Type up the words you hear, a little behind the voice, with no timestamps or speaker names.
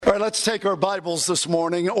All right, let's take our Bibles this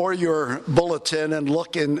morning or your bulletin and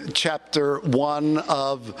look in chapter 1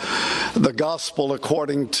 of the Gospel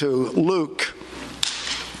according to Luke.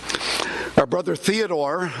 Our brother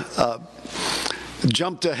Theodore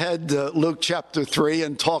jumped ahead to Luke chapter 3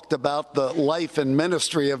 and talked about the life and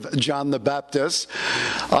ministry of John the Baptist.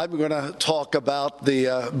 I'm going to talk about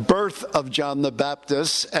the birth of John the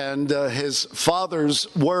Baptist and his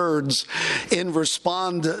father's words in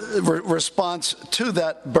response to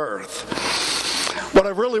that birth. What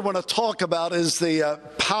I really want to talk about is the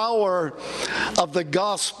power of the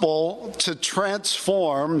gospel to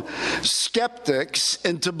transform skeptics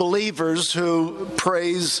into believers who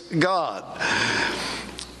praise God.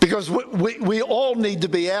 Because we all need to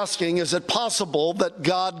be asking, is it possible that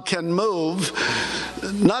God can move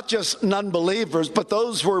not just non-believers, but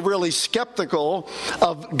those who are really skeptical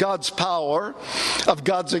of God's power, of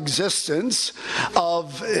God's existence,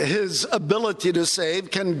 of His ability to save?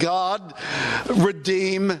 Can God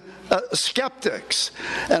redeem skeptics?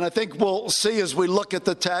 And I think we'll see as we look at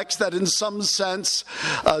the text that in some sense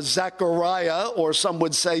Zechariah, or some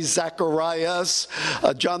would say Zacharias,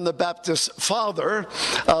 John the Baptist's father,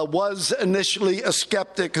 was initially a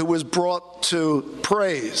skeptic who was brought to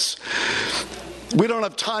praise. We don't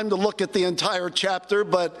have time to look at the entire chapter,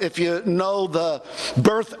 but if you know the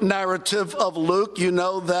birth narrative of Luke, you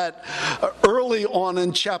know that early on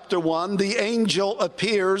in chapter 1, the angel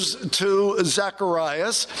appears to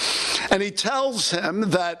Zacharias, and he tells him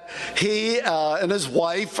that he and his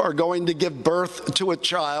wife are going to give birth to a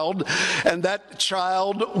child, and that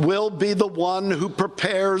child will be the one who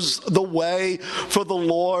prepares the for the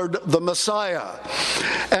Lord, the Messiah.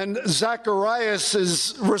 And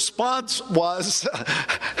Zacharias' response was,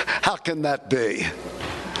 how can that be?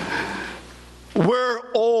 We're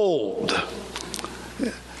old.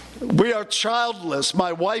 We are childless.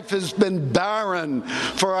 My wife has been barren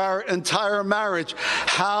for our entire marriage.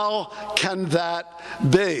 How can that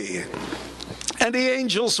be? And the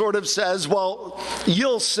angel sort of says, well,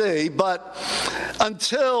 you'll see, but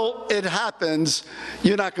until it happens,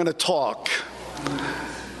 you're not going to talk.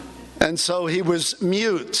 And so he was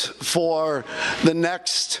mute for the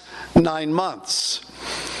next 9 months.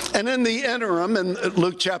 And in the interim, in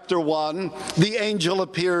Luke chapter 1, the angel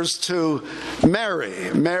appears to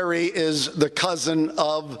Mary. Mary is the cousin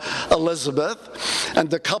of Elizabeth.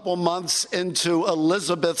 And a couple months into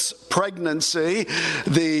Elizabeth's pregnancy,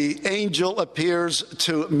 the angel appears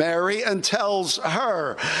to Mary and tells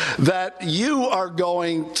her that you are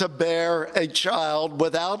going to bear a child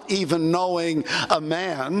without even knowing a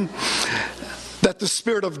man, that the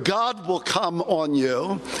Spirit of God will come on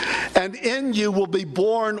you, and in you will be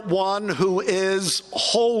born one who is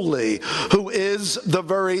holy, who is the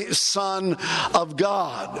very Son of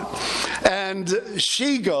God. And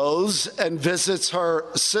she goes and visits her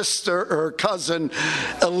sister, her cousin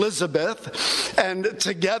Elizabeth, and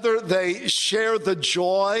together they share the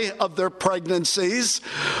joy of their pregnancies.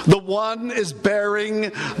 The one is bearing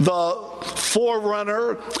the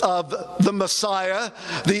forerunner of the Messiah.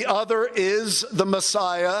 The other is the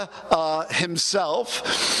Messiah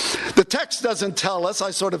himself. The text doesn't tell us.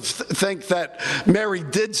 I sort of think that Mary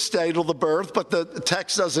did stay till the birth, but the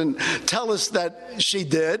text doesn't tell us that she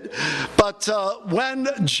did. But when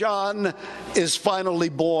John is finally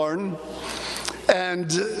born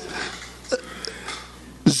and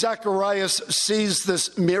Zacharias sees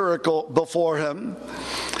this miracle before him,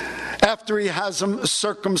 after he has him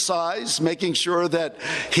circumcised, making sure that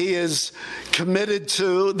he is committed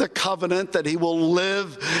to the covenant, that he will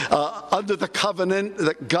live under the covenant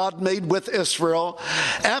that God made with Israel.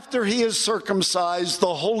 After he is circumcised,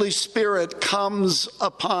 the Holy Spirit comes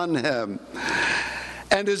upon him.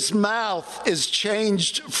 And his mouth is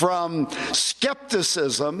changed from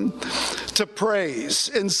skepticism to praise.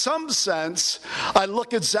 In some sense, I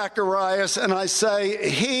look at Zacharias and I say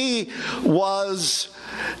he was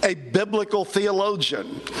a biblical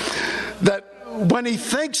theologian. That when he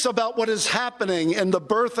thinks about what is happening in the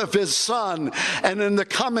birth of his son and in the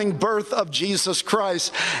coming birth of Jesus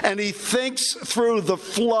Christ, and he thinks through the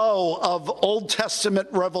flow of Old Testament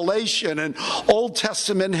revelation and Old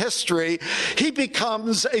Testament history, he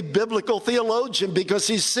becomes a biblical theologian because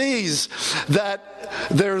he sees that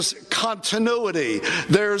there's continuity,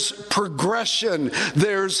 there's progression,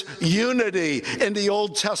 there's unity in the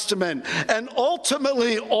Old Testament. And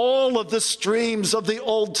ultimately, all of the streams of the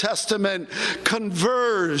Old Testament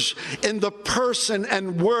converge in the person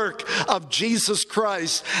and work of Jesus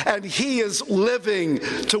Christ. And he is living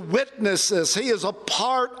to witness this. He is a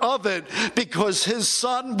part of it because his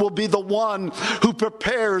Son will be the one who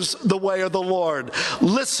prepares the way of the Lord.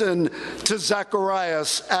 Listen to Zechariah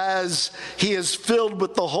as he is filled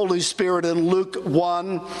with the Holy Spirit in Luke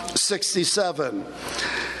 1:67.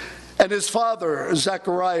 And his father,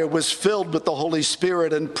 Zechariah, was filled with the Holy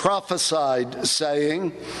Spirit and prophesied,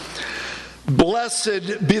 saying,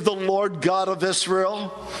 "Blessed be the Lord God of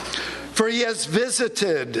Israel, for he has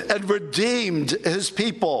visited and redeemed his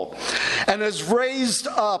people, and has raised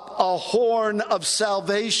up a horn of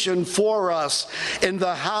salvation for us in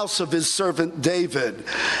the house of his servant David,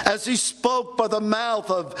 as he spoke by the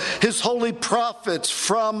mouth of his holy prophets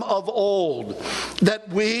from of old, that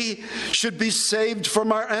we should be saved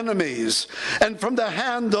from our enemies and from the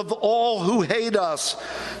hand of all who hate us,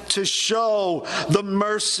 to show the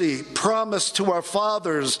mercy promised to our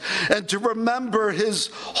fathers, and to remember his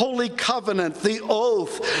holy covenant, the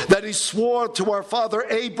oath that he swore to our father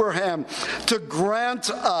Abraham, to grant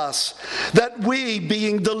us that we,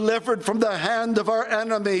 being delivered from the hand of our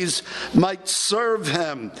enemies, might serve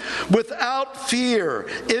him without fear,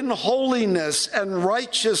 in holiness and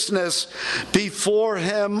righteousness before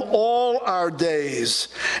him all our days.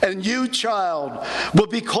 And you, child, will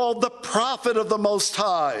be called the prophet of the Most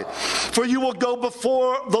High, for you will go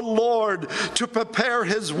before the Lord to prepare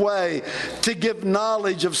his way, to give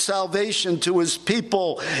knowledge of salvation to his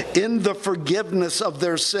people in the forgiveness of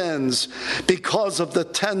their sins, because of the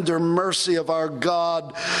tender mercy of our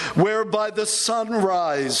God, whereby the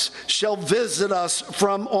sunrise shall visit us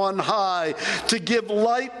from on high, to give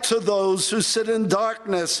light to those who sit in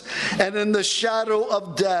darkness and in the shadow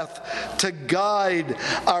of death, to guide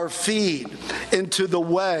our feet into the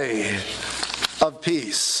way of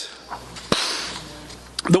peace."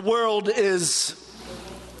 The world is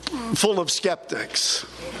full of skeptics.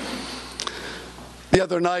 The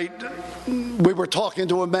other night, we were talking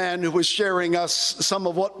to a man who was sharing us some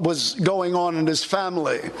of what was going on in his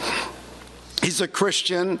family. He's a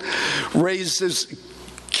Christian, raised his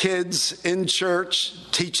kids in church,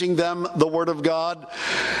 teaching them the Word of God.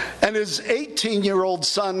 And his 18-year-old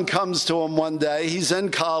son comes to him one day. He's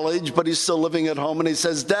in college, but he's still living at home. And he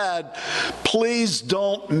says, "Dad, please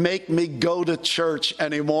don't make me go to church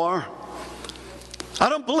anymore. I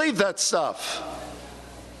don't believe that stuff.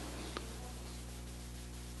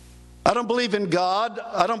 I don't believe in God.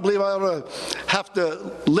 I don't believe I ought to have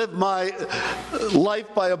to live my life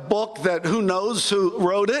by a book that who knows who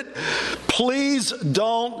wrote it. Please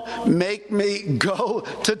don't make me go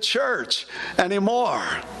to church anymore."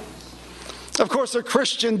 Of course, a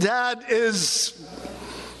Christian dad is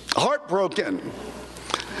heartbroken.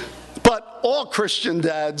 But all Christian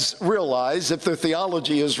dads realize, if their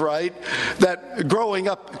theology is right, that growing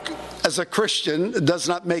up as a Christian does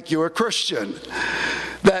not make you a Christian.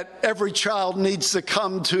 That every child needs to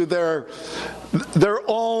come to their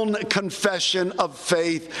own confession of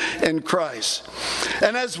faith in Christ.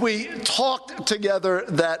 And as we talked together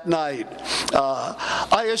that night,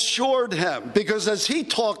 I assured him, because as he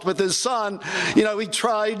talked with his son, he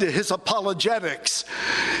tried his apologetics,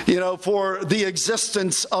 for the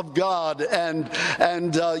existence of God and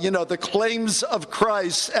the claims of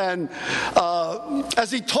Christ. And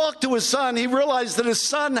as he talked to his son, he realized that his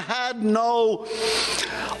son had no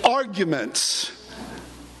arguments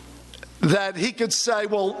that he could say,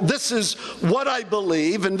 well, this is what I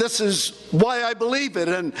believe, and this is why I believe it,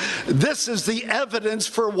 and this is the evidence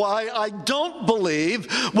for why I don't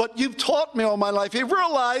believe what you've taught me all my life. He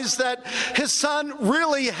realized that his son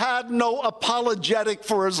really had no apologetic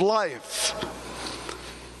for his life.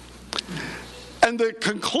 And the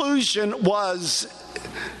conclusion was,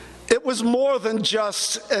 it was more than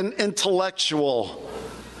just an intellectual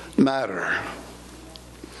matter.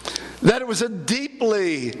 That it was a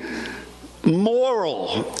deeply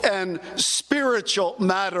moral and spiritual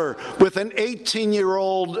matter with an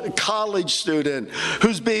 18-year-old college student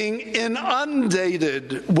who's being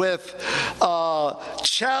inundated with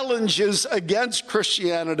challenges against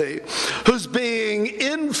Christianity, who's being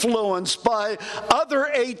influenced by other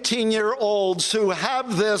 18-year-olds who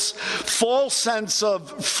have this false sense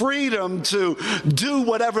of freedom to do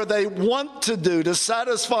whatever they want to do, to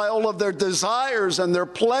satisfy all of their desires and their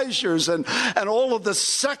pleasures and all of the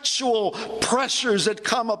sexual pressures that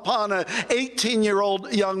come upon an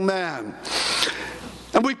 18-year-old young man.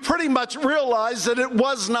 And we pretty much realized that it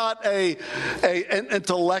was not an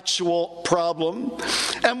intellectual problem.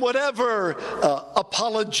 And whatever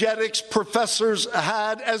apologetics professors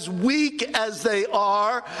had, as weak as they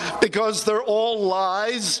are, because they're all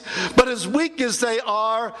lies, but as weak as they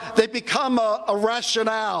are, they become a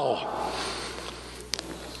rationale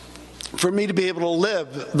for me to be able to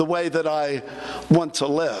live the way that I want to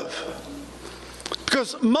live.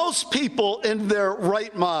 Because most people in their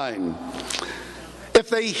right mind, if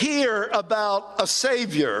they hear about a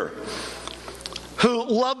Savior who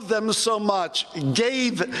loved them so much,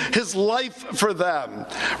 gave his life for them,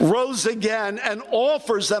 rose again, and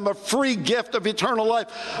offers them a free gift of eternal life,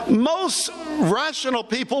 most rational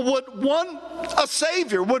people would want a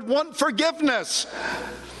Savior, would want forgiveness.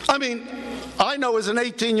 I mean, I know as an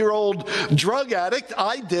 18-year-old drug addict,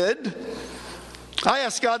 I did. I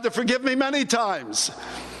asked God to forgive me many times.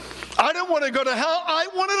 I didn't want to go to hell. I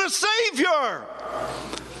wanted a Savior.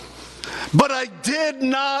 But I did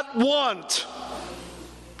not want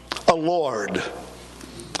a Lord.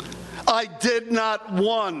 I did not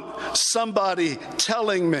want somebody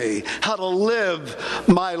telling me how to live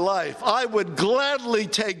my life. I would gladly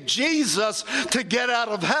take Jesus to get out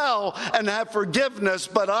of hell and have forgiveness,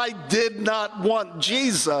 but I did not want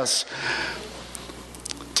Jesus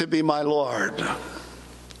to be my Lord.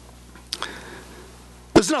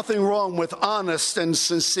 There's nothing wrong with honest and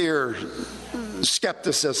sincere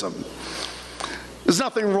skepticism. There's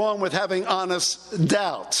nothing wrong with having honest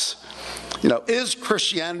doubts. Is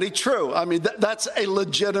Christianity true? I mean, that's a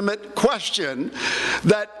legitimate question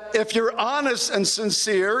that if you're honest and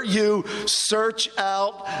sincere, you search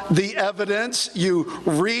out the evidence, you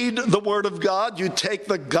read the Word of God, you take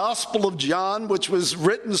the Gospel of John, which was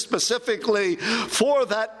written specifically for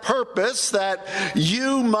that purpose, that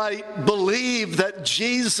you might believe that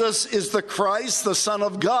Jesus is the Christ, the Son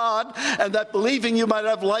of God, and that believing you might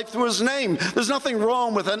have life through his name. There's nothing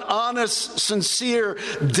wrong with an honest, sincere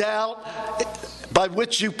doubt by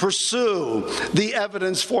which you pursue the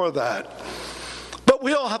evidence for that. But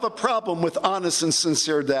we all have a problem with honest and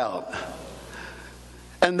sincere doubt.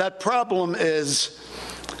 And that problem is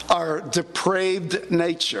our depraved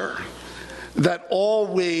nature, that all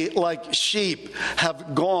we, like sheep,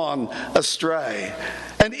 have gone astray.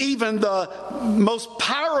 And even the most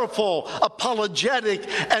powerful apologetic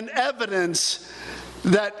and evidence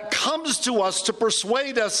that comes to us to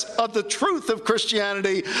persuade us of the truth of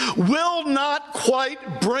Christianity will not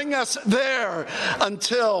quite bring us there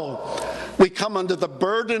until we come under the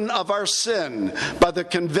burden of our sin by the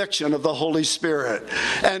conviction of the Holy Spirit.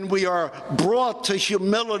 And we are brought to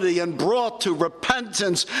humility and brought to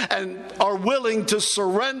repentance and are willing to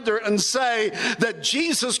surrender and say that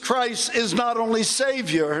Jesus Christ is not only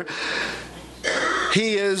Savior,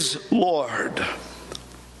 he is Lord.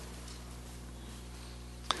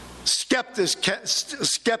 Skeptics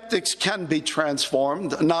can be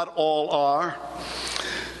transformed. Not all are.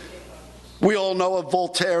 We all know of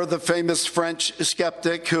Voltaire, the famous French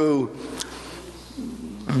skeptic who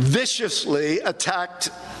viciously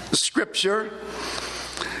attacked Scripture.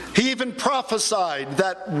 He even prophesied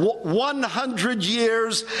that 100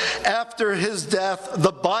 years after his death,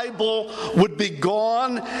 the Bible would be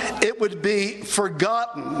gone. It would be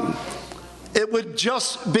forgotten. It would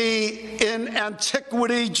just be in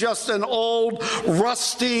antiquity, just an old,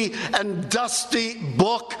 rusty, and dusty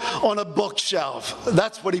book on a bookshelf.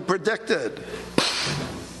 That's what he predicted.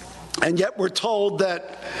 And yet we're told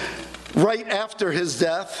that right after his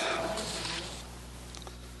death,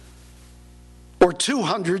 or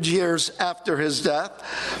 200 years after his death,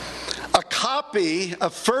 a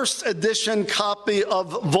first edition copy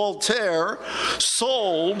of Voltaire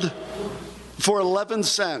sold for 11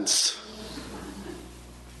 cents.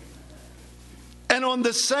 And on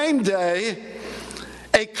the same day,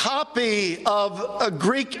 a copy of a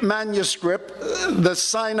Greek manuscript, the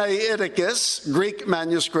Sinaiticus Greek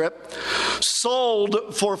manuscript,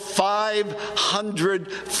 sold for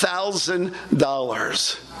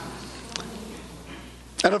 $500,000.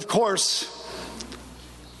 And of course,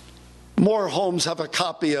 more homes have a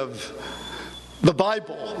copy of the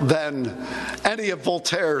Bible than any of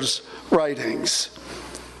Voltaire's writings.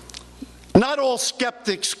 Not all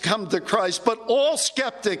skeptics come to Christ, but all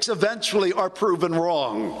skeptics eventually are proven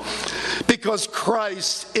wrong, because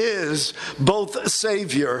Christ is both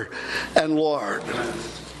Savior and Lord.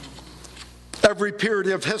 Every period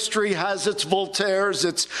of history has its Voltaires,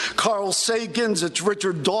 its Carl Sagans, its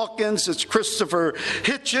Richard Dawkins, its Christopher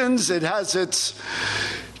Hitchens. It has its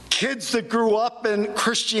kids that grew up in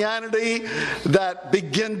Christianity that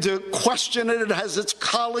begin to question it. It has its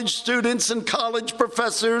college students and college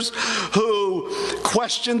professors who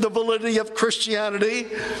question the validity of Christianity.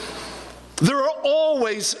 There are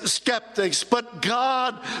always skeptics, but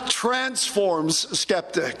God transforms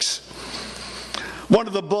skeptics. One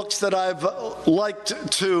of the books that I've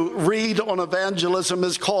liked to read on evangelism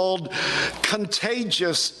is called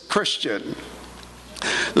Contagious Christian.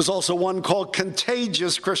 There's also one called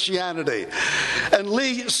Contagious Christianity. And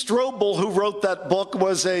Lee Strobel, who wrote that book,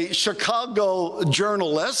 was a Chicago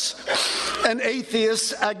journalist, an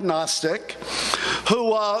atheist agnostic,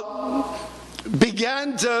 who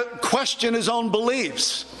began to question his own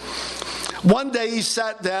beliefs. One day he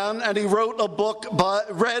sat down and he read a book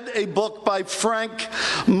by Frank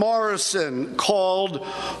Morrison called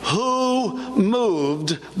Who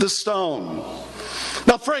Moved the Stone?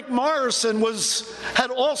 Now, Frank Morrison had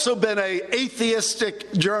also been an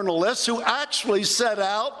atheistic journalist who actually set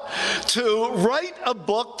out to write a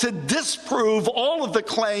book to disprove all of the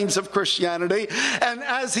claims of Christianity. And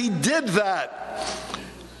as he did that,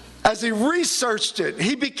 as he researched it,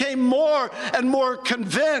 he became more and more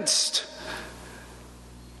convinced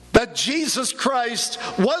that Jesus Christ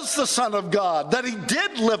was the Son of God, that he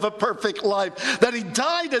did live a perfect life, that he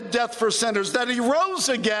died a death for sinners, that he rose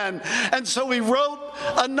again. And so he wrote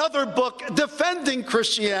another book defending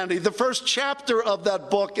Christianity. The first chapter of that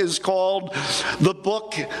book is called The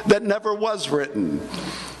Book That Never Was Written,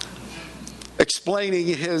 explaining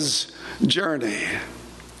his journey.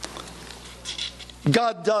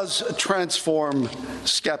 God does transform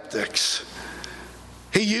skeptics.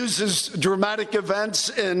 He uses dramatic events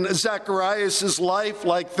in Zechariah's life,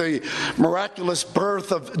 like the miraculous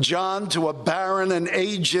birth of John to a barren and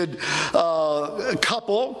aged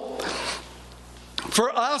couple.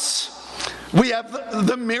 For us, we have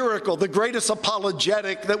the miracle. The greatest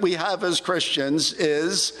apologetic that we have as Christians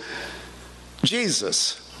is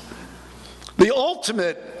Jesus. The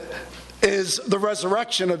ultimate is the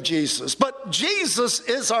resurrection of Jesus. But Jesus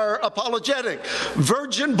is our apologetic.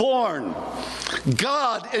 Virgin born,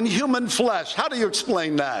 God in human flesh. How do you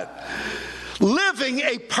explain that? Living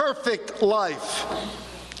a perfect life.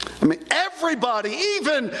 I mean, everybody,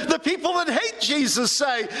 even the people that hate Jesus,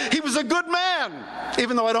 say he was a good man,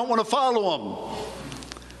 even though I don't want to follow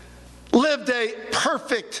him. Lived a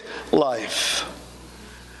perfect life.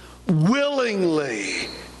 Willingly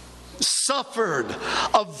suffered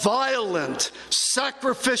a violent,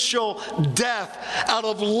 sacrificial death out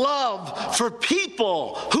of love for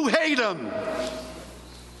people who hate him,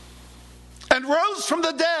 and rose from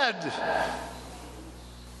the dead.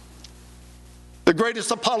 The greatest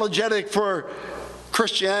apologetic for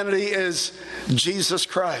Christianity is Jesus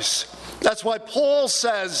Christ. That's why Paul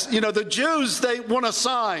says, the Jews, they want a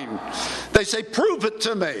sign. They say, prove it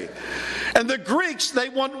to me. And the Greeks, they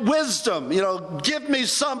want wisdom. Give me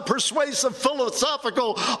some persuasive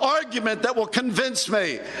philosophical argument that will convince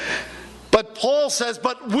me. But Paul says,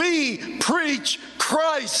 but we preach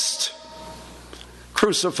Christ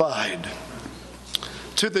crucified.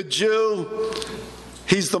 To the Jew,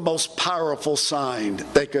 he's the most powerful sign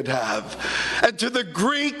they could have. And to the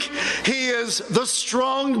Greek, he is the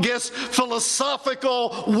strongest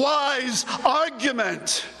philosophical, wise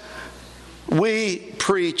argument. We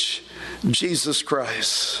preach Jesus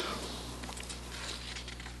Christ.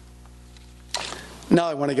 Now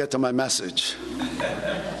I want to get to my message.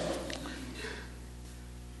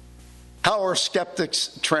 How are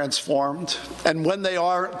skeptics transformed? And when they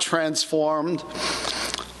are transformed,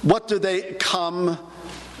 what do they come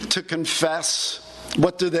to confess?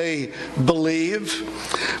 What do they believe?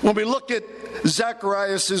 When we look at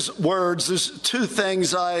Zechariah's words, there's two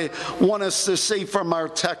things I want us to see from our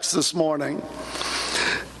text this morning.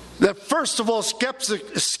 That first of all,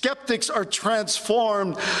 skeptics are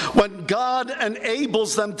transformed when God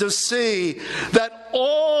enables them to see that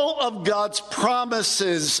all of God's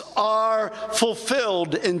promises are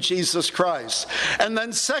fulfilled in Jesus Christ. And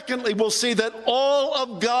then secondly, we'll see that all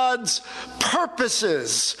of God's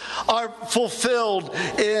purposes are fulfilled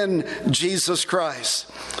in Jesus Christ.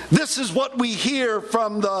 This is what we hear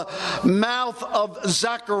from the mouth of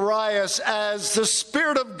Zacharias as the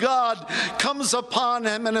Spirit of God comes upon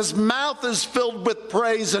him and his mouth is filled with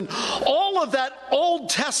praise, and all of that Old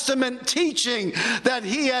Testament teaching that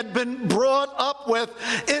he had been brought up with,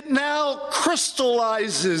 it now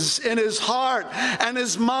crystallizes in his heart and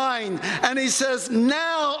his mind, and he says,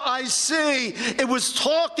 now I see it was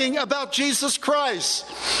talking about Jesus Christ.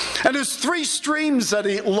 And there's three streams that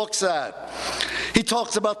he looks at. He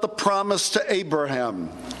talks about the promise to Abraham,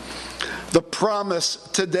 the promise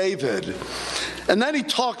to David, And then he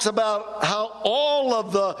talks about how all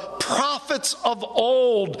of the prophets of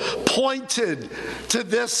old pointed to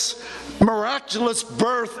this miraculous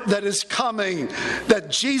birth that is coming, that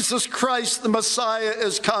Jesus Christ, the Messiah,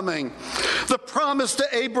 is coming. The promise to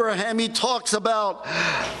Abraham, he talks about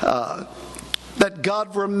that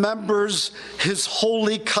God remembers his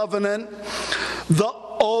holy covenant, the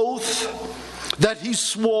oath that he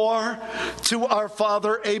swore to our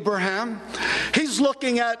father Abraham. He's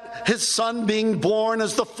looking at his son being born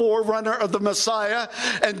as the forerunner of the Messiah,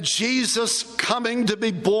 and Jesus coming to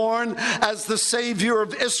be born as the Savior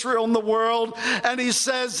of Israel and the world. And he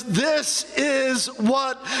says, this is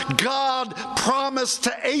what God promised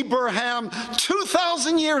to Abraham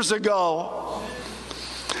 2,000 years ago.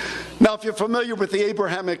 Now, if you're familiar with the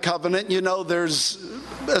Abrahamic covenant, you know there's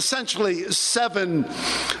essentially 7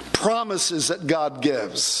 promises that God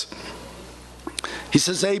gives. He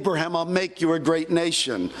says, Abraham, I'll make you a great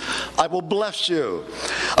nation. I will bless you.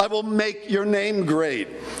 I will make your name great.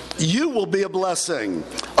 You will be a blessing.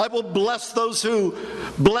 I will bless those who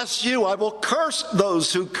bless you. I will curse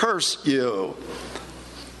those who curse you.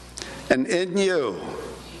 And in you,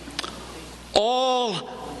 all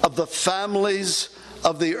of the families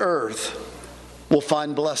of the earth will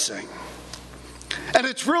find blessing. And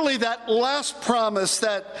it's really that last promise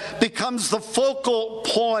that becomes the focal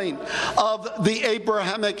point of the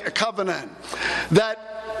Abrahamic covenant. That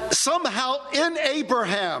somehow in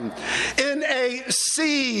Abraham, in a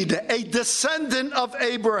seed, a descendant of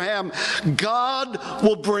Abraham, God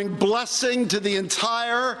will bring blessing to the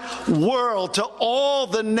entire world, to all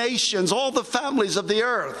the nations, all the families of the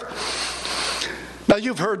earth. Now,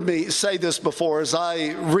 you've heard me say this before as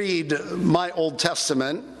I read my Old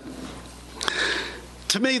Testament.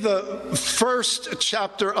 To me, the first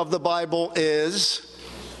chapter of the Bible is,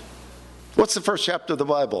 what's the first chapter of the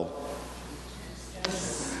Bible?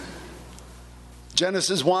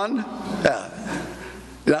 Genesis 1?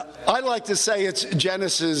 Yeah. I like to say it's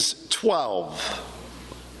Genesis 12.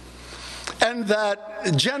 And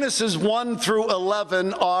that Genesis 1 through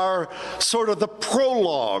 11 are sort of the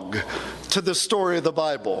prologue to the story of the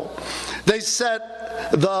Bible. They set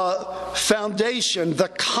the foundation, the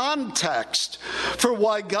context for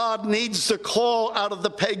why God needs to call out of the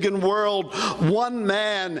pagan world one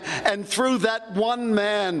man, and through that one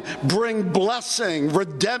man bring blessing,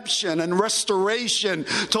 redemption, and restoration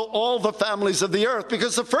to all the families of the earth.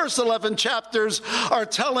 Because the first 11 chapters are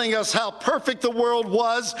telling us how perfect the world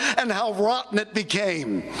was and how rotten it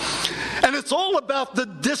became. And it's all about the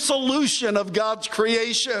dissolution of God's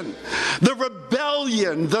creation, the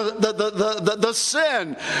rebellion, the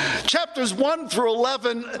sin. Chapters 1 through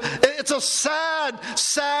 11, it's a sad,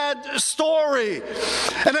 sad story.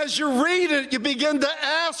 And as you read it, you begin to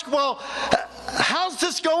ask, well, how's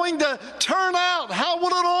this going to turn out? How will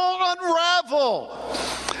it all unravel?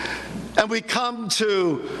 And we come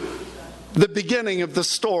to the beginning of the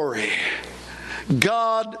story.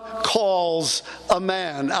 God calls a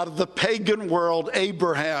man out of the pagan world,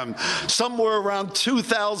 Abraham, somewhere around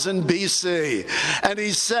 2000 BC. And he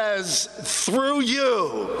says, through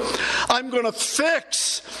you, I'm going to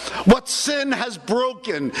fix what sin has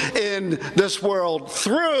broken in this world.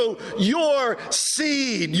 Through your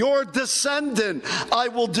seed, your descendant, I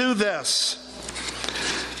will do this.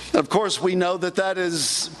 Of course, we know that that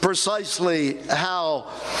is precisely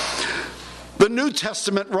how the New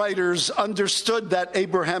Testament writers understood that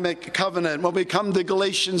Abrahamic covenant. When we come to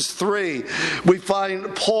Galatians 3, we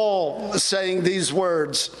find Paul saying these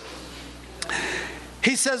words.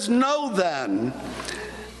 He says, know then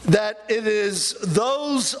that it is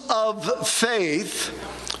those of faith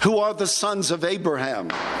who are the sons of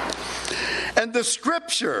Abraham. And the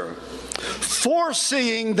scripture,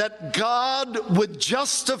 foreseeing that God would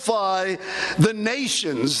justify the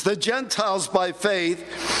nations, the Gentiles, by faith,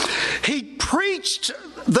 he preached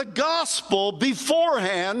the gospel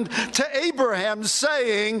beforehand to Abraham,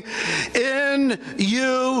 saying, in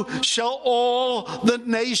you shall all the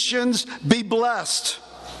nations be blessed.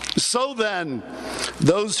 So then,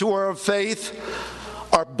 those who are of faith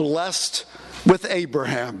are blessed with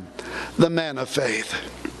Abraham, the man of faith.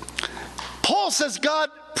 Paul says God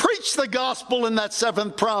preached the gospel in that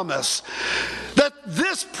 7th promise. That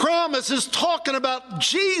this promise is talking about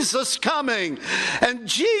Jesus coming, and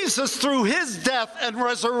Jesus through his death and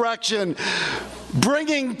resurrection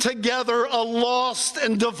bringing together a lost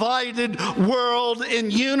and divided world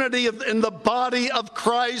in unity in the body of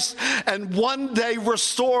Christ, and one day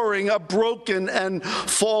restoring a broken and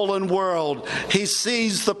fallen world. He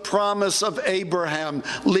sees the promise of Abraham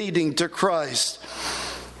leading to Christ.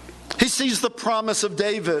 He sees the promise of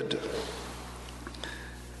David.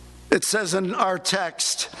 It says in our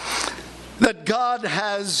text that God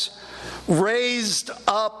has raised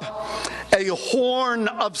up a horn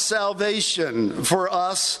of salvation for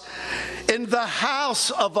us in the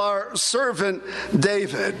house of our servant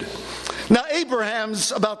David. Now,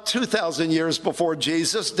 Abraham's about 2,000 years before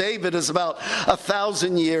Jesus. David is about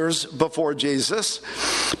 1,000 years before Jesus.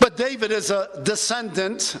 But David is a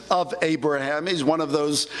descendant of Abraham. He's one of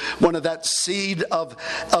that seed of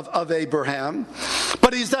Abraham.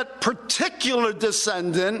 But he's that particular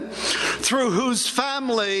descendant through whose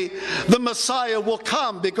family the Messiah will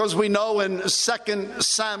come, because we know in 2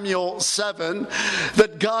 Samuel 7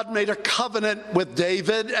 that God made a covenant with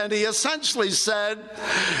David, and he essentially said,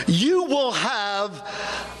 you will have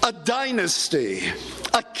a dynasty,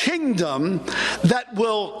 a kingdom that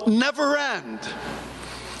will never end.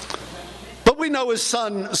 But we know his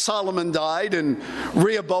son Solomon died, and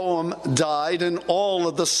Rehoboam died, and all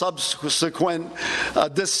of the subsequent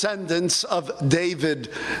descendants of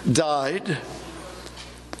David died.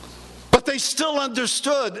 But they still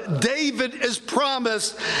understood David is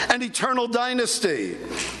promised an eternal dynasty.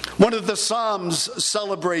 One of the Psalms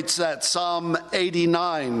celebrates that, Psalm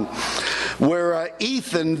 89, where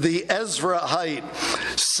Ethan the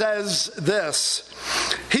Ezrahite says this.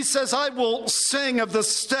 He says, I will sing of the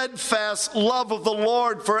steadfast love of the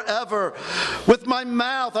Lord forever. With my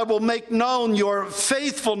mouth I will make known your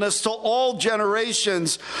faithfulness to all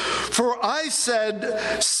generations. For I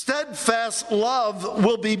said, steadfast love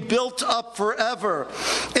will be built up forever.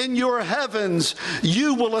 In your heavens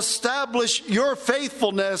you will establish your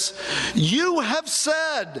faithfulness. You have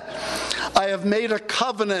said, I have made a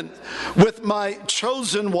covenant with my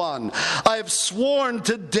chosen one. I have sworn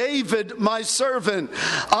to David my servant.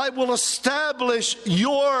 I will establish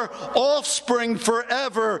your offspring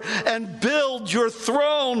forever and build your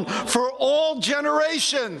throne for all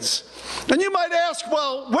generations. And you might ask,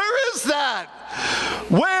 well, where is that?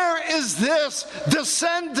 Where is this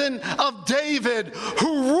descendant of David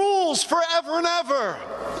who rules forever and ever?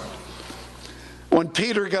 When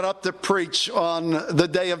Peter got up to preach on the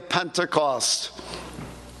day of Pentecost,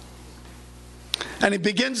 and he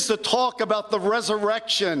begins to talk about the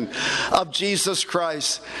resurrection of Jesus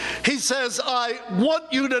Christ, he says, I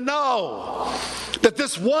want you to know that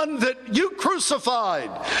this one that you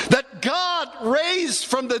crucified, that God raised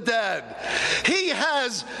from the dead, he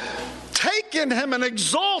has taken him and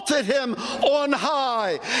exalted him on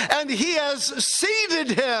high, and he has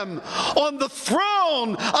seated him on the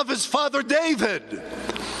throne of his father David.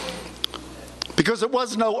 Because it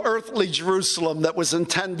was no earthly Jerusalem that was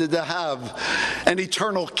intended to have an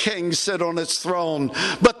eternal king sit on its throne,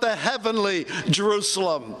 but the heavenly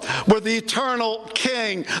Jerusalem, where the eternal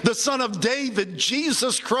king, the son of David,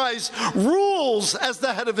 Jesus Christ, rules as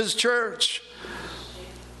the head of his church.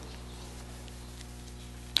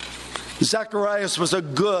 Zechariah was a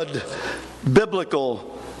good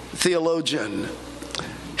biblical theologian.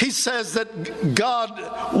 He says that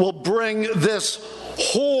God will bring this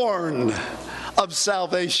horn of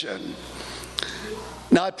salvation.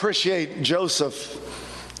 Now, I appreciate Joseph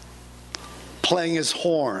playing his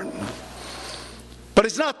horn, but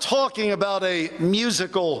he's not talking about a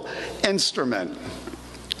musical instrument,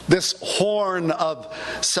 this horn of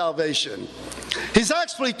salvation. He's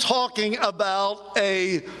actually talking about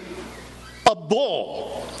a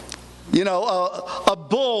bull. You know, a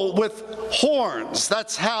bull with horns.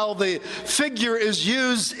 That's how the figure is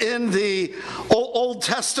used in the Old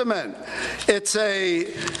Testament. It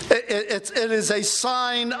is a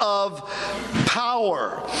sign of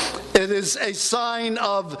power. It is a sign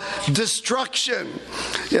of destruction.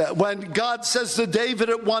 Yeah, when God says to David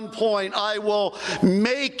at one point, I will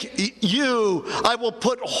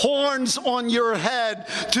put horns on your head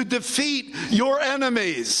to defeat your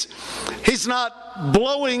enemies. He's not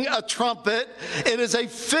blowing a trumpet. It is a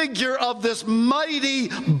figure of this mighty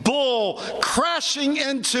bull crashing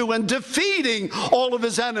into and defeating all of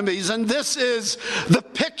his enemies. And this is the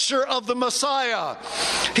picture of the Messiah.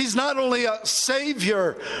 He's not only a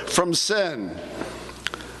savior from sin,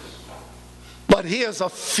 but he is a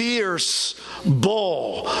fierce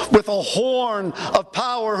bull with a horn of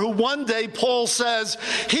power, who one day, Paul says,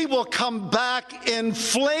 he will come back in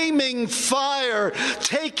flaming fire,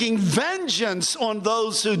 taking vengeance on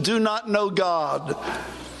those who do not know God.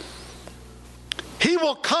 He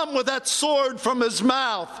will come with that sword from his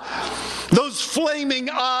mouth, those flaming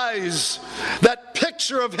eyes, that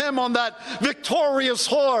picture of him on that victorious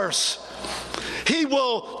horse. He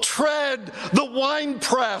will tread the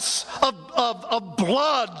winepress of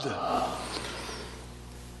blood.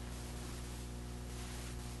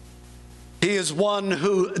 He is one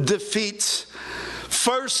who defeats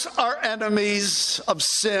first our enemies of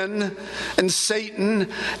sin and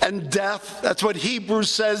Satan and death. That's what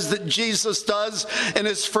Hebrews says that Jesus does in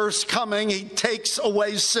his first coming. He takes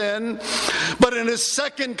away sin. But in his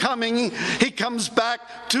second coming, he comes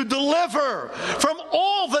back to deliver from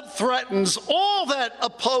all that threatens, all that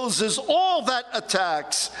opposes, all that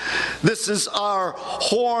attacks. This is our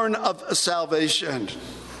horn of salvation.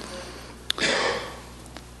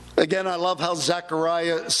 Again, I love how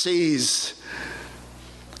Zechariah sees.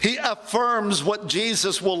 He affirms what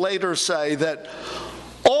Jesus will later say, that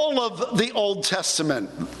all of the Old Testament,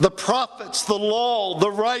 the prophets, the law, the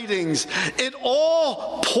writings, it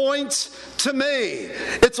all points to me.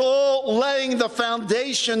 It's all laying the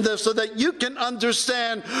foundation there so that you can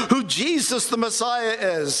understand who Jesus the Messiah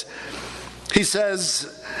is. He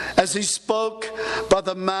says, as he spoke by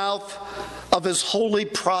the mouth of his holy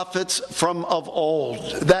prophets from of old,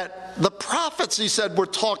 that the prophets, he said, were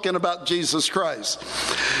talking about Jesus Christ.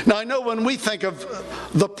 Now, I know when we think of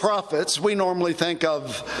the prophets, we normally think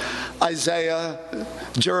of Isaiah,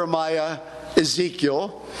 Jeremiah,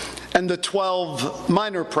 Ezekiel, and the 12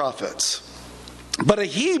 minor prophets. But a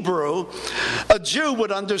Hebrew, a Jew,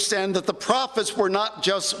 would understand that the prophets were not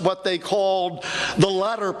just what they called the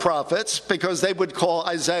latter prophets, because they would call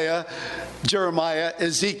Isaiah, Jeremiah,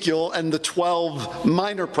 Ezekiel, and the 12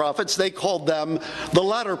 minor prophets, they called them the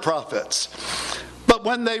latter prophets. But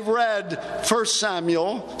when they read 1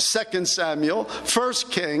 Samuel, 2 Samuel, 1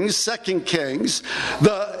 Kings, 2 Kings,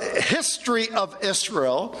 the history of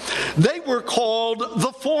Israel, they were called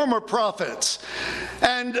the former prophets.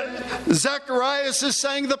 And Zacharias is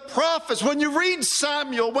saying the prophets, when you read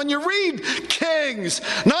Samuel, when you read Kings,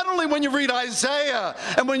 not only when you read Isaiah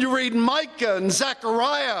and when you read Micah and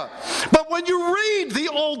Zechariah, but when you read the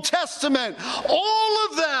Old Testament, all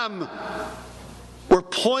of them were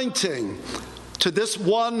pointing to this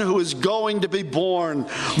one who is going to be born,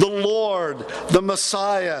 the Lord, the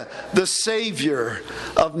Messiah, the Savior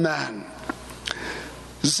of men.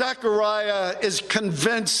 Zechariah is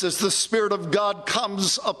convinced as the Spirit of God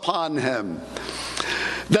comes upon him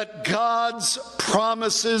that God's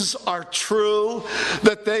promises are true,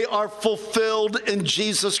 that they are fulfilled in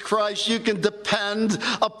Jesus Christ. You can depend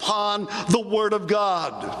upon the Word of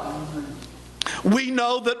God. We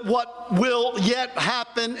know that what will yet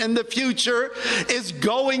happen in the future is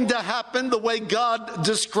going to happen the way God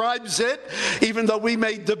describes it. Even though we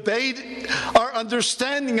may debate our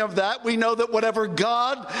understanding of that, we know that whatever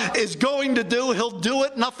God is going to do, He'll do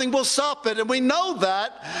it. Nothing will stop it. And we know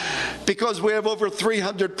that because we have over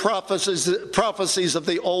 300 prophecies of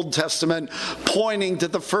the Old Testament pointing to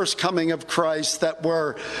the first coming of Christ that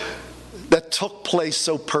took place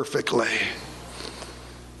so perfectly.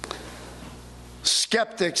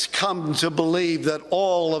 Skeptics come to believe that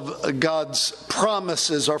all of God's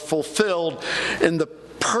promises are fulfilled in the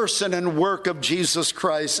person and work of Jesus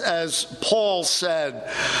Christ. As Paul said,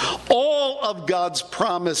 all of God's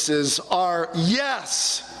promises are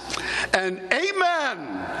yes and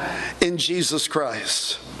amen in Jesus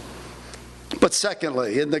Christ. But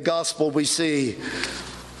secondly, in the gospel we see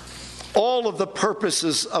all of the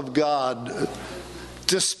purposes of God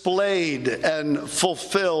displayed and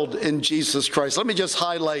fulfilled in Jesus Christ. Let me just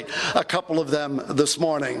highlight a couple of them this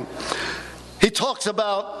morning. He talks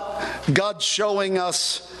about God showing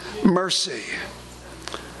us mercy.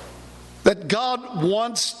 That God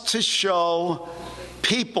wants to show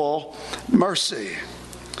people mercy.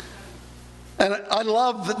 And I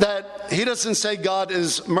love that he doesn't say God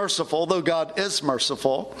is merciful, though God is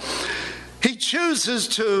merciful. He chooses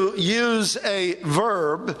to use a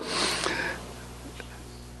verb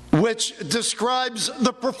which describes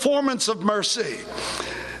the performance of mercy,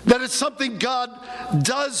 that it's something God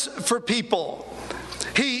does for people.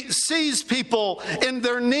 He sees people in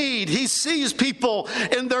their need. He sees people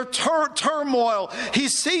in their turmoil. He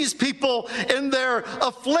sees people in their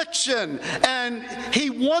affliction. And He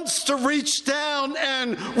wants to reach down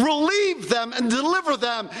and relieve them and deliver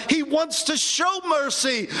them. He wants to show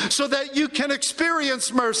mercy so that you can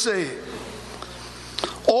experience mercy.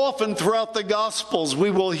 Often throughout the Gospels,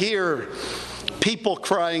 we will hear people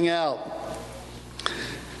crying out.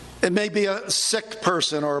 It may be a sick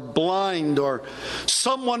person or blind or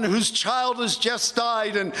someone whose child has just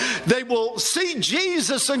died, and they will see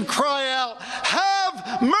Jesus and cry out,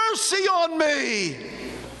 "Have mercy on me!"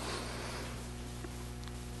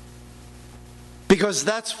 Because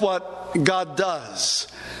that's what God does.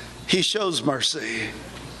 He shows mercy.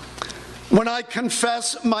 When I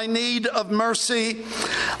confess my need of mercy,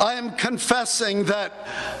 I am confessing that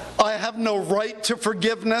I have no right to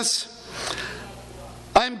forgiveness.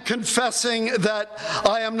 I am confessing that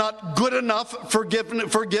I am not good enough for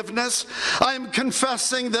forgiveness. I am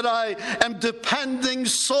confessing that I am depending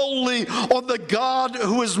solely on the God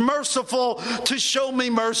who is merciful to show me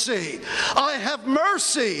mercy. I have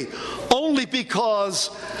mercy only because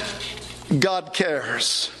God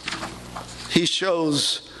cares. He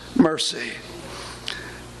shows mercy.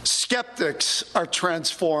 Skeptics are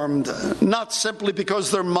transformed, not simply because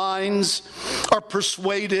their minds are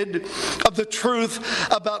persuaded of the truth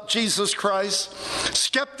about Jesus Christ.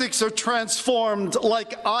 Skeptics are transformed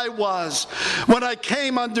like I was when I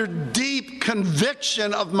came under deep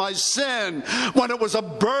conviction of my sin, when it was a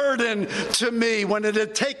burden to me, when it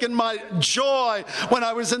had taken my joy, when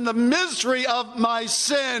I was in the misery of my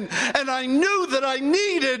sin, and I knew that I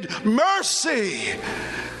needed mercy.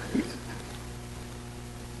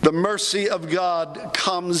 The mercy of God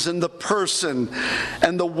comes in the person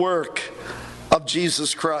and the work of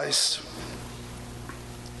Jesus Christ.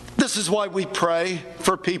 This is why we pray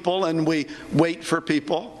for people and we wait for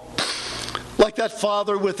people. Like that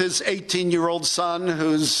father with his 18-year-old son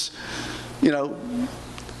who's,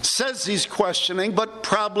 says he's questioning, but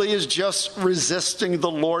probably is just resisting the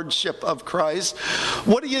lordship of Christ.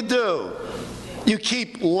 What do? You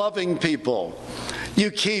keep loving people. You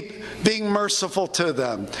keep being merciful to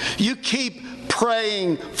them. You keep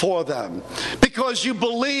praying for them because you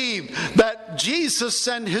believe that Jesus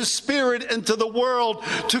sent his Spirit into the world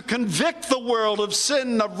to convict the world of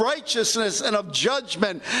sin, of righteousness, and of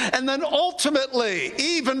judgment. And then ultimately,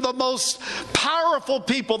 even the most powerful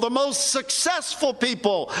people, the most successful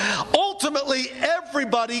people, ultimately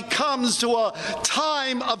everybody comes to a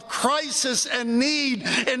time of crisis and need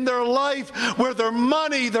in their life where their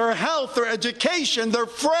money, their health, their education, their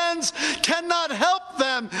friends cannot help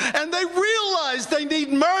them, and they realize they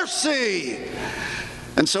need mercy.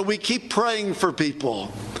 And so we keep praying for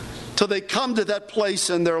people till they come to that place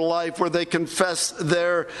in their life where they confess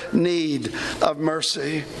their need of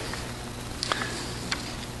mercy.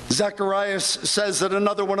 Zechariah says that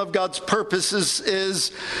another one of God's purposes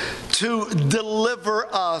is to deliver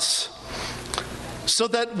us so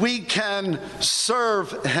that we can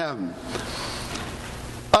serve him.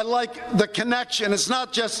 I like the connection. It's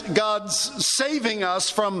not just God's saving us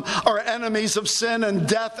from our enemies of sin and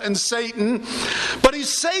death and Satan, but he's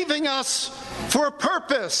saving us for a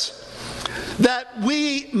purpose, that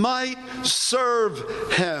we might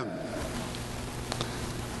serve him.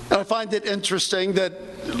 And I find it interesting that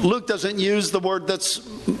Luke doesn't use the word that's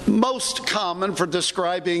most common for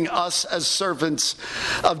describing us as servants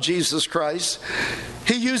of Jesus Christ.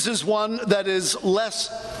 He uses one that is less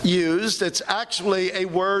used. It's actually a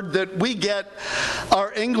word that we get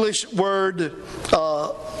our English word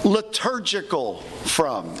liturgical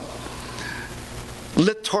from.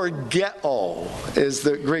 Liturgeo is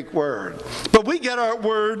the Greek word. But we get our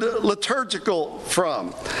word liturgical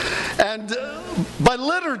from. And by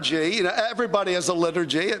liturgy, everybody has a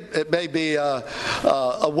liturgy. It may be a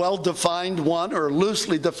well-defined one or a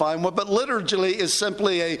loosely defined one, but liturgy is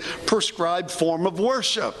simply a prescribed form of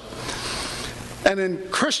worship. And in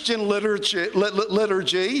Christian liturgy,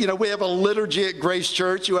 we have a liturgy at Grace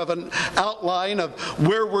Church. You have an outline of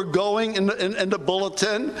where we're going in the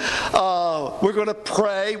bulletin. We're going to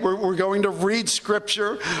pray. We're going to read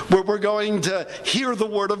Scripture. We're going to hear the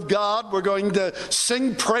Word of God. We're going to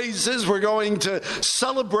sing praises. We're going to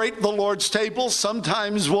celebrate the Lord's table.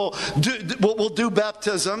 Sometimes we'll do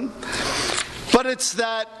baptism. But it's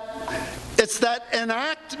that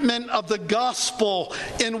enactment of the gospel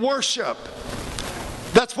in worship.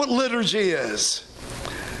 That's what liturgy is.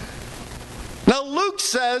 Now Luke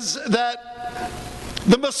says that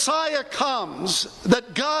the Messiah comes,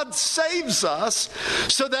 that God saves us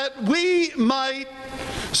so that we might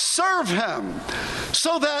serve him,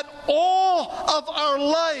 so that all of our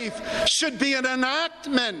life should be an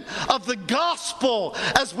enactment of the gospel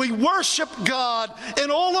as we worship God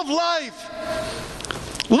in all of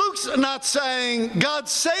life. Luke's not saying God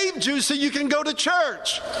saved you so you can go to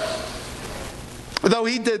church. Though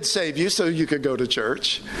he did save you so you could go to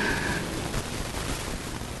church.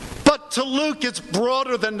 But to Luke, it's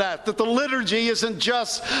broader than that. That the liturgy isn't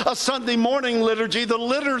just a Sunday morning liturgy. The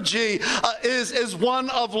liturgy is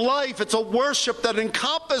one of life. It's a worship that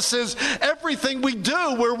encompasses everything we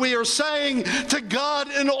do, where we are saying to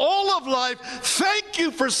God in all of life, thank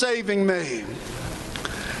you for saving me.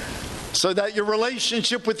 So that your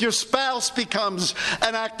relationship with your spouse becomes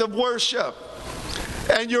an act of worship.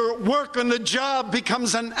 And your work on the job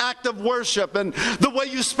becomes an act of worship. And the way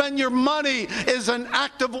you spend your money is an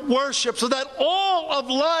act of worship. So that all of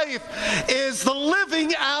life is the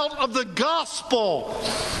living out of the gospel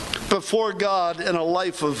before God in a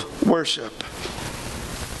life of worship.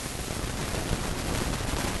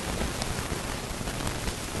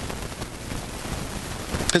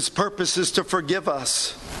 His purpose is to forgive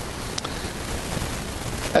us.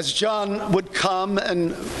 As John would come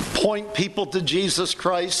and point people to Jesus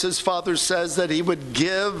Christ, his Father says that he would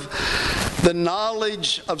give the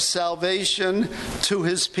knowledge of salvation to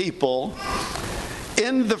his people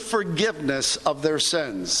in the forgiveness of their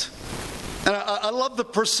sins. And I love the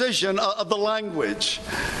precision of the language.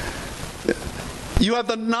 You have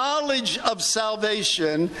the knowledge of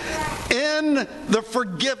salvation in the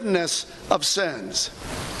forgiveness of sins.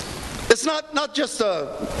 It's not just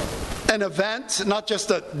an event, not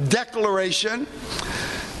just a declaration,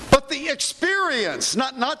 but the experience,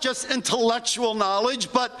 not just intellectual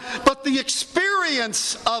knowledge, but the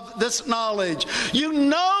experience of this knowledge. You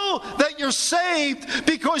know that you're saved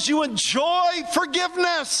because you enjoy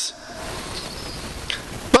forgiveness.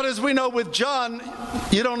 But as we know with John,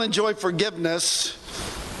 you don't enjoy forgiveness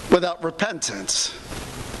without repentance.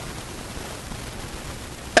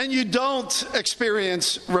 And you don't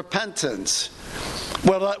experience repentance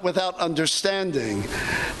without understanding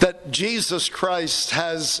that Jesus Christ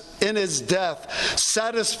has, in his death,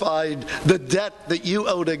 satisfied the debt that you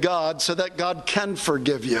owe to God so that God can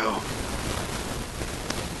forgive you.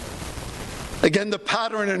 Again, the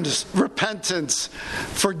pattern is repentance,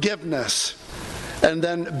 forgiveness, and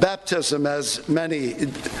then baptism, as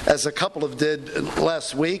a couple of did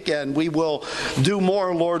last week, and we will do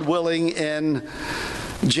more, Lord willing, in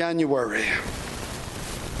January.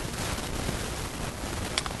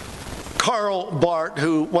 Karl Barth,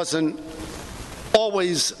 who wasn't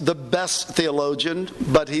always the best theologian,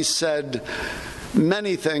 but he said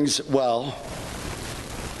many things well.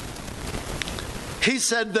 He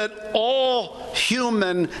said that all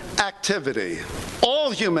human activity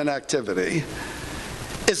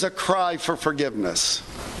is a cry for forgiveness.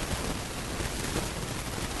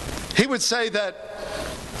 He would say that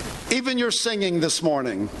even your singing this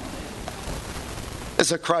morning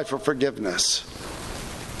is a cry for forgiveness.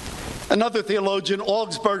 Another theologian,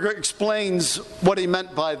 Augsburger, explains what he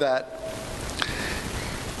meant by that.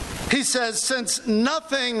 He says, since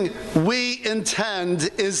nothing we intend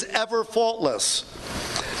is ever faultless,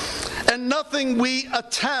 and nothing we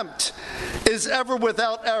attempt is ever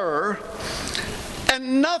without error,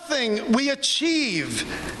 and nothing we achieve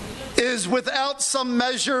is without some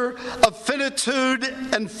measure of finitude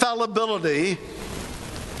and fallibility,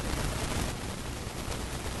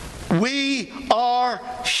 we are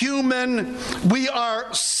human. We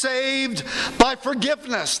are saved by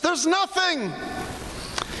forgiveness. There's nothing.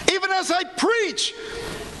 Even as I preach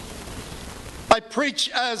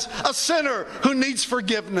as a sinner who needs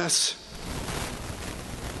forgiveness.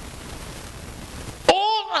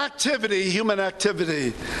 All activity, human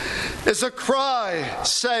activity, is a cry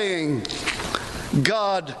saying,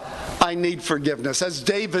 God, I need forgiveness. As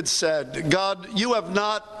David said, God, you have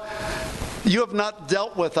not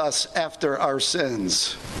dealt with us after our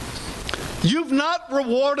sins. You've not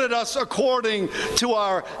rewarded us according to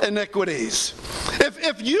our iniquities.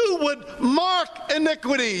 If you would mark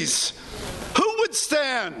iniquities, who would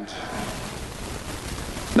stand?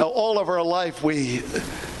 Now, all of our life we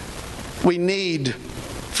need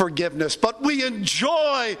forgiveness, but we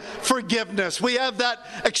enjoy forgiveness. We have that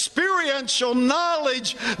experiential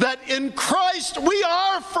knowledge that in Christ we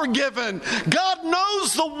are forgiven. God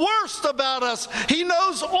knows the worst about us. He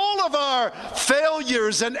knows all of our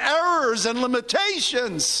failures and errors and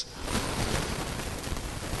limitations.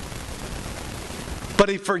 But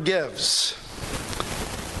he forgives.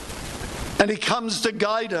 And he comes to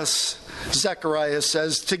guide us, Zechariah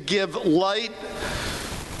says, to give light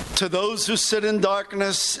to those who sit in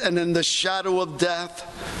darkness and in the shadow of death,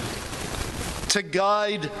 to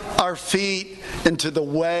guide our feet into the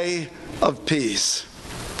way of peace.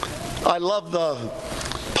 I love the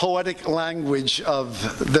poetic language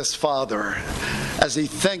of this father as he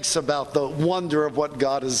thinks about the wonder of what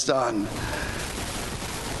God has done.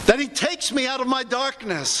 That he takes me out of my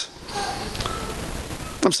darkness.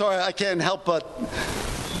 I'm sorry, I can't help but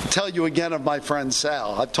tell you again of my friend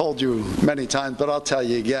Sal. I've told you many times, but I'll tell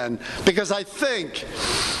you again, because I think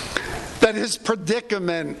that his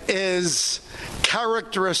predicament is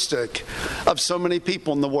characteristic of so many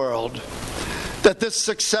people in the world. That this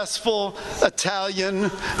successful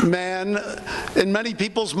Italian man, in many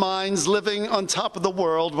people's minds, living on top of the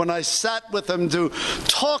world, when I sat with him to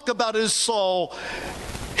talk about his soul,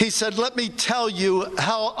 he said, let me tell you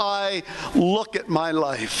how I look at my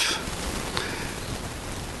life.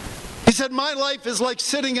 He said, my life is like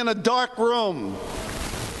sitting in a dark room.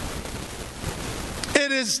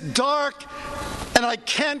 It is dark and I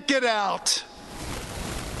can't get out.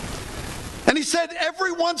 And he said,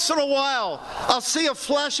 every once in a while, I'll see a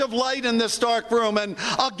flash of light in this dark room, and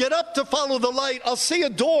I'll get up to follow the light. I'll see a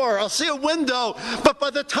door, I'll see a window, but by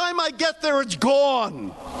the time I get there, it's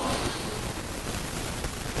gone.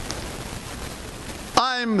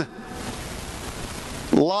 I'm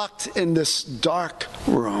locked in this dark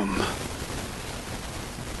room.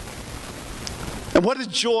 And what a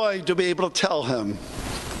joy to be able to tell him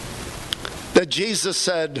that Jesus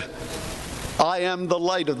said, I am the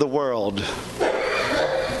light of the world.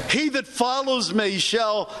 He that follows me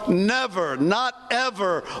shall never, not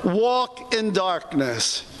ever, walk in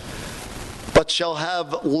darkness, but shall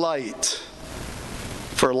have light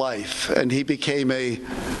for life. And he became a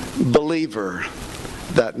believer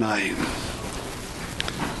that night.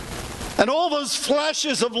 And all those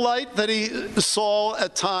flashes of light that he saw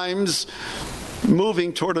at times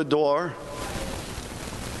moving toward a door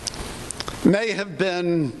may have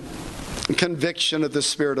been conviction of the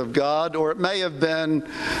Spirit of God, or it may have been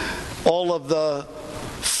all of the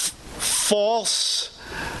false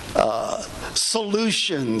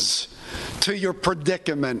solutions to your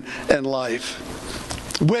predicament in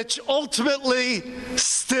life, which ultimately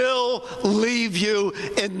still leave you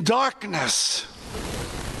in darkness.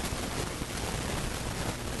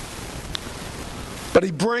 But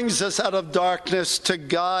he brings us out of darkness to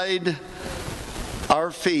guide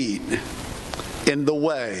our feet in the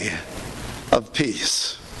way of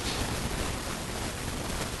peace.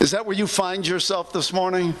 Is that where you find yourself this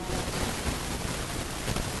morning?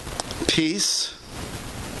 Peace?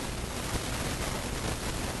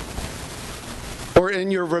 Or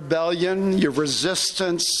in your rebellion, your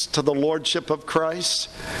resistance to the Lordship of Christ?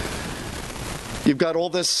 You've got all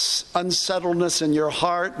this unsettledness in your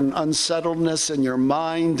heart and unsettledness in your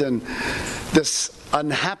mind and this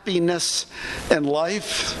unhappiness in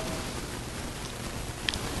life.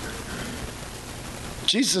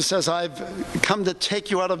 Jesus says, I've come to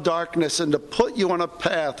take you out of darkness and to put you on a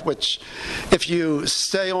path which, if you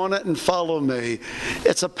stay on it and follow me,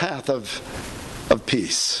 it's a path of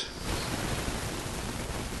peace.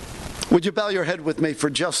 Would you bow your head with me for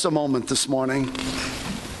just a moment this morning?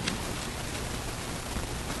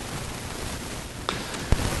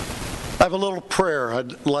 I have a little prayer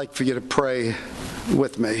I'd like for you to pray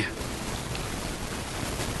with me.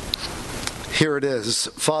 Here it is.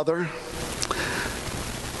 Father,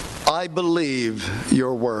 I believe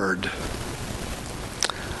your word.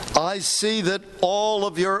 I see that all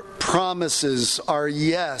of your promises are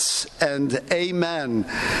yes and amen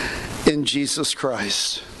in Jesus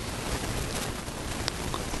Christ.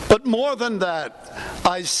 But more than that,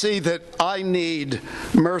 I see that I need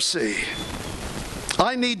mercy.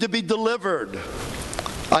 I need to be delivered.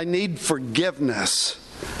 I need forgiveness.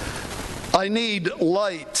 I need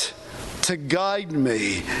light to guide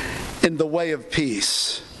me in the way of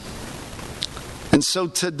peace. And so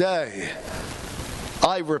today,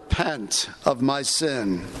 I repent of my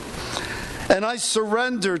sin. And I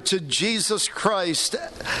surrender to Jesus Christ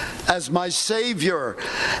as my Savior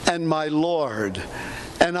and my Lord.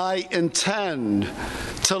 And I intend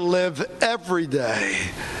to live every day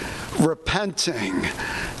repenting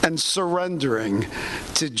and surrendering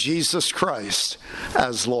to Jesus Christ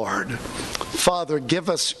as Lord. Father, give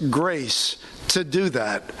us grace to do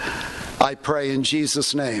that. I pray in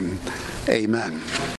Jesus' name, amen.